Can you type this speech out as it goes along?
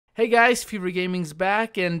Hey guys, Fever Gaming's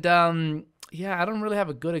back, and yeah, I don't really have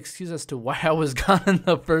a good excuse as to why I was gone in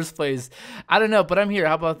the first place. I don't know, but I'm here.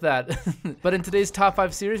 How about that? But in today's top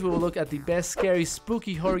 5 series, we will look at the best scary,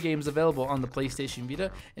 spooky horror games available on the PlayStation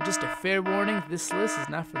Vita. And just a fair warning, this list is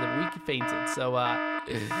not for the weak fainted, so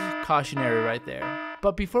cautionary right there.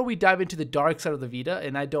 But before we dive into the dark side of the Vita,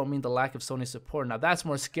 and I don't mean the lack of Sony support, now that's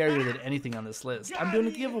more scarier than anything on this list, I'm doing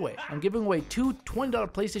a giveaway. I'm giving away 2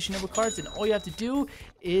 $20 PlayStation Network cards, and all you have to do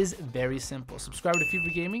is very simple. Subscribe to Fever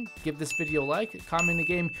Gaming, give this video a like, comment the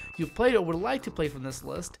game you played or would like to play from this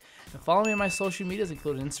list, and follow me on my social medias,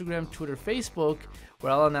 including Instagram, Twitter, Facebook,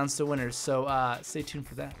 where I'll announce the winners, so stay tuned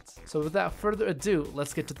for that. So without further ado,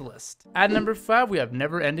 let's get to the list. At number 5, we have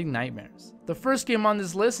Neverending Nightmares. The first game on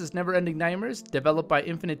this list is Neverending Nightmares. Developed by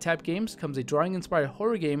Infinite Tap Games, comes a drawing-inspired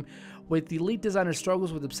horror game where the lead designer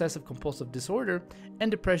struggles with obsessive-compulsive disorder and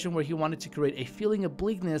depression, where he wanted to create a feeling of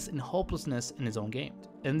bleakness and hopelessness in his own game.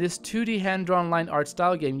 In this 2D hand-drawn line art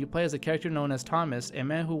style game, you play as a character known as Thomas, a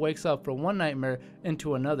man who wakes up from one nightmare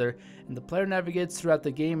into another, and the player navigates throughout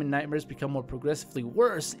the game, and nightmares become more progressively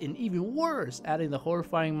worse and even worse, adding the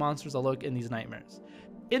horrifying monsters alike in these nightmares.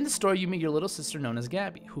 In the story, you meet your little sister known as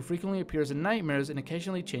Gabby, who frequently appears in nightmares and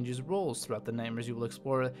occasionally changes roles. Throughout the nightmares, you will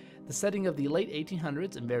explore the setting of the late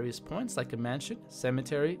 1800s in various points like a mansion,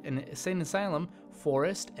 cemetery, an insane asylum,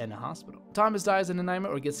 forest, and a hospital. Thomas dies in a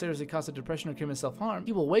nightmare or gets seriously caused of depression or commits self-harm.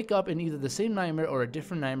 He will wake up in either the same nightmare or a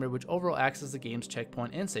different nightmare, which overall acts as the game's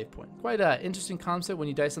checkpoint and save point. Quite an interesting concept. When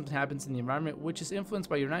you die, something happens in the environment which is influenced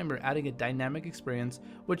by your nightmare, adding a dynamic experience,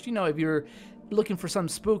 which, you know, if you're looking for something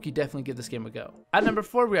spooky, definitely give this game a go. At number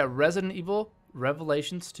 4, we have Resident Evil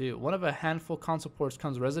Revelations 2. One of a handful of console ports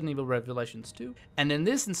comes Resident Evil Revelations 2, and in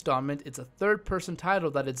this installment, it's a third-person title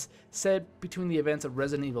that is set between the events of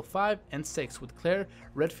Resident Evil 5 and 6, with Claire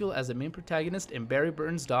Redfield as the main protagonist and Barry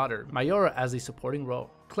Burton's daughter, Mayora, as a supporting role.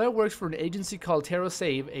 Claire works for an agency called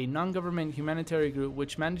TerraSave, a non-government humanitarian group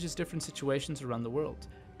which manages different situations around the world.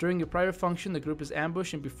 During a private function, the group is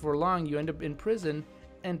ambushed, and before long, you end up in prison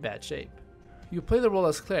and bad shape. You play the role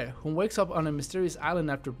as Claire, who wakes up on a mysterious island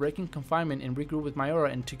after breaking confinement and regroup with Mayora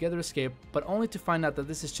and together escape, but only to find out that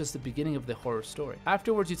this is just the beginning of the horror story.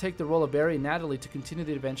 Afterwards, you take the role of Barry and Natalie to continue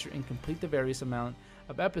the adventure and complete the various amount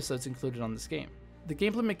of episodes included on this game. The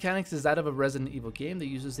gameplay mechanics is that of a Resident Evil game that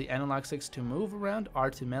uses the analog sticks to move around, R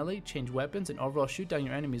to melee, change weapons, and overall shoot down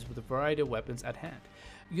your enemies with a variety of weapons at hand.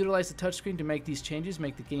 You utilize the touchscreen to make these changes,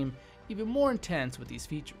 make the game even more intense with these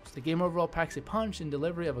features. The game overall packs a punch and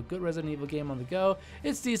delivery of a good Resident Evil game on the go.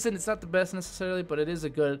 It's decent, it's not the best necessarily, but it is a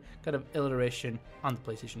good kind of iteration on the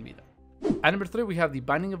PlayStation Vita. At number 3, we have the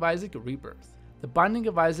Binding of Isaac Rebirth. The Binding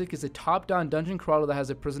of Isaac is a top-down dungeon crawler that has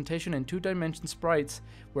a presentation in 2-dimension sprites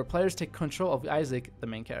where players take control of Isaac, the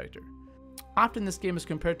main character. Often this game is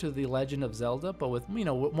compared to The Legend of Zelda, but with, you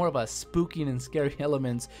know, more of a spooky and scary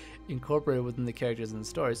elements incorporated within the characters in the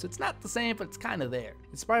story. So it's not the same, but it's kind of there.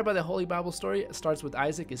 Inspired by the Holy Bible story, it starts with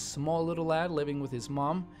Isaac, a small little lad living with his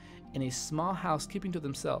mom in a small house keeping to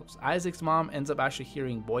themselves. Isaac's mom ends up actually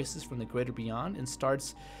hearing voices from the greater beyond and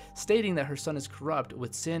starts stating that her son is corrupt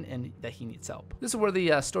with sin and that he needs help. This is where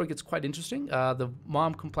the story gets quite interesting. The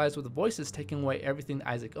mom complies with the voices, taking away everything that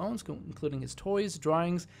Isaac owns, including his toys,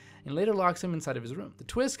 drawings, and later locks him inside of his room. The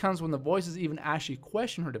twist comes when the voices even actually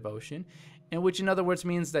question her devotion, and which in other words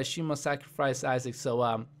means that she must sacrifice Isaac,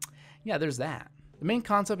 so yeah, there's that. The main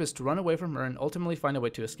concept is to run away from her and ultimately find a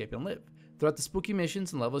way to escape and live. Throughout the spooky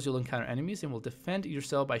missions and levels, you'll encounter enemies and will defend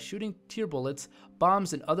yourself by shooting tear bullets,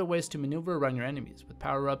 bombs, and other ways to maneuver around your enemies, with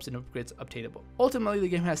power-ups and upgrades obtainable. Ultimately, the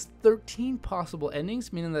game has 13 possible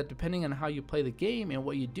endings, meaning that depending on how you play the game and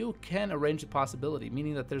what you do can arrange the possibility,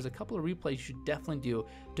 meaning that there's a couple of replays you should definitely do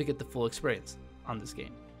to get the full experience on this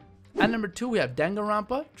game. At number 2, we have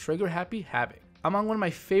DanganRonpa Trigger Happy Havoc. Among one of my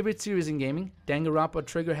favorite series in gaming, DanganRonpa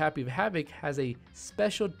Trigger Happy Havoc has a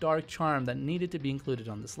special dark charm that needed to be included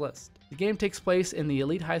on this list. The game takes place in the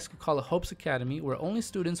elite high school called Hope's Academy, where only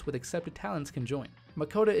students with accepted talents can join.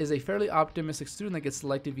 Makoto is a fairly optimistic student that gets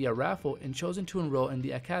selected via raffle and chosen to enroll in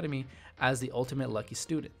the academy as the ultimate lucky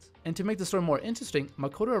student. And to make the story more interesting,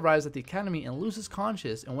 Makoto arrives at the academy and loses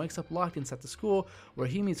conscience and wakes up locked inside the school where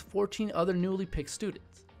he meets 14 other newly picked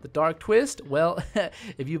students. The dark twist? Well,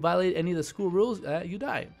 if you violate any of the school rules, you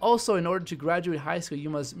die. Also, in order to graduate high school, you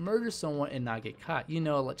must murder someone and not get caught. You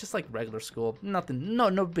know, just like regular school. Nothing,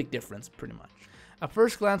 no big difference, pretty much. At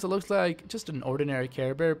first glance, it looks like just an ordinary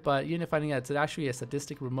Care Bear, but you end up finding out it's actually a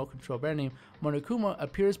sadistic remote control bear named Monokuma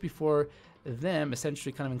appears before them,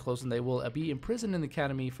 essentially kind of enclosed, and they will be imprisoned in the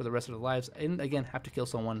academy for the rest of their lives, and again have to kill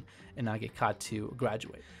someone and not get caught to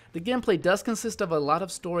graduate. The gameplay does consist of a lot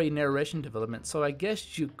of story and narration development, so I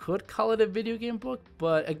guess you could call it a video game book,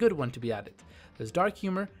 but a good one to be added. There's dark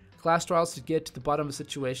humor, class trials to get to the bottom of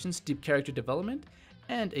situations, deep character development,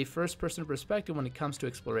 and a first-person perspective when it comes to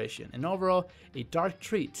exploration, and overall, a dark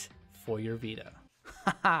treat for your Vita.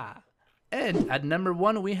 Haha! And at number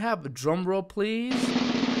 1, we have, drumroll please,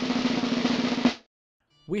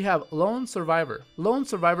 we have Lone Survivor. Lone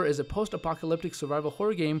Survivor is a post-apocalyptic survival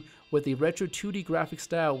horror game with a retro 2D graphic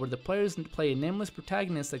style where the players play a nameless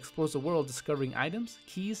protagonist that explores the world discovering items,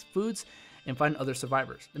 keys, foods, and find other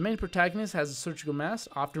survivors. The main protagonist has a surgical mask,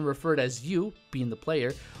 often referred as you, being the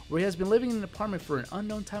player, where he has been living in an apartment for an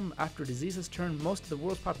unknown time after disease has turned most of the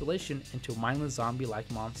world's population into mindless zombie-like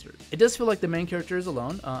monsters. It does feel like the main character is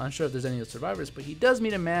alone, unsure if there's any other survivors, but he does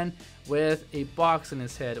meet a man with a box in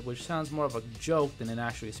his head, which sounds more of a joke than an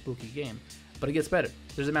actually spooky game. But it gets better.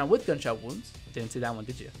 There's a man with gunshot wounds, didn't see that one,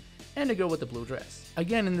 did you? And a girl with a blue dress.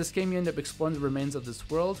 Again, in this game you end up exploring the remains of this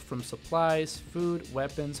world, from supplies, food,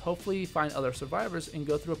 weapons, hopefully find other survivors and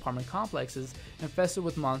go through apartment complexes infested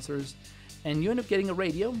with monsters, and you end up getting a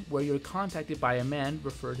radio where you're contacted by a man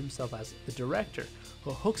referred himself as the director,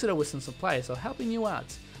 who hooks it up with some supplies, so helping you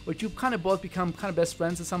out. Which you kind of both become kind of best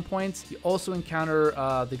friends at some points. You also encounter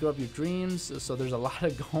the girl of your dreams, so there's a lot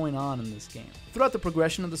of going on in this game. Throughout the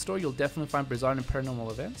progression of the story, you'll definitely find bizarre and paranormal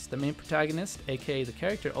events. The main protagonist, aka the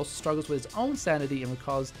character, also struggles with his own sanity and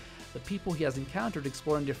recalls the people he has encountered,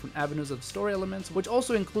 exploring different avenues of story elements, which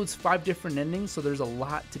also includes 5 different endings, so there's a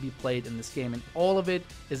lot to be played in this game, and all of it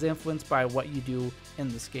is influenced by what you do in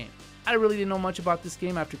this game. I really didn't know much about this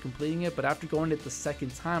game after completing it, but after going it the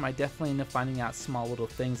second time, I definitely ended up finding out small little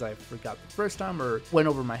things I forgot the first time or went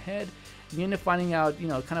over my head. You end up finding out,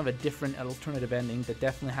 kind of a different alternative ending that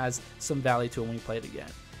definitely has some value to it when you play it again.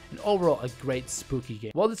 And overall, a great spooky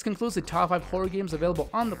game. Well, this concludes the top 5 horror games available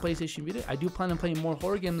on the PlayStation Vita. I do plan on playing more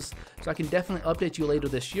horror games, so I can definitely update you later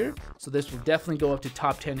this year. So this will definitely go up to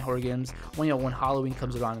top 10 horror games when Halloween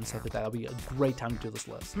comes around and stuff like that. That'll be a great time to do this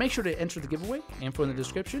list. Make sure to enter the giveaway, info in the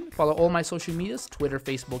description. Follow all my social medias, Twitter,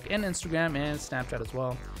 Facebook, and Instagram, and Snapchat as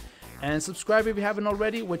well. And subscribe if you haven't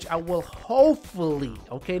already, which I will hopefully,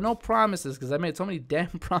 okay, no promises, because I made so many damn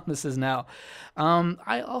promises now.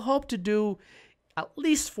 I'll hope to do at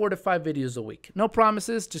least 4 to 5 videos a week. No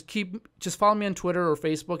promises, just follow me on Twitter or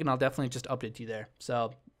Facebook, and I'll definitely just update you there.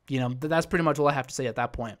 So, that's pretty much all I have to say at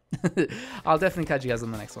that point. I'll definitely catch you guys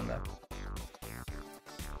on the next one though.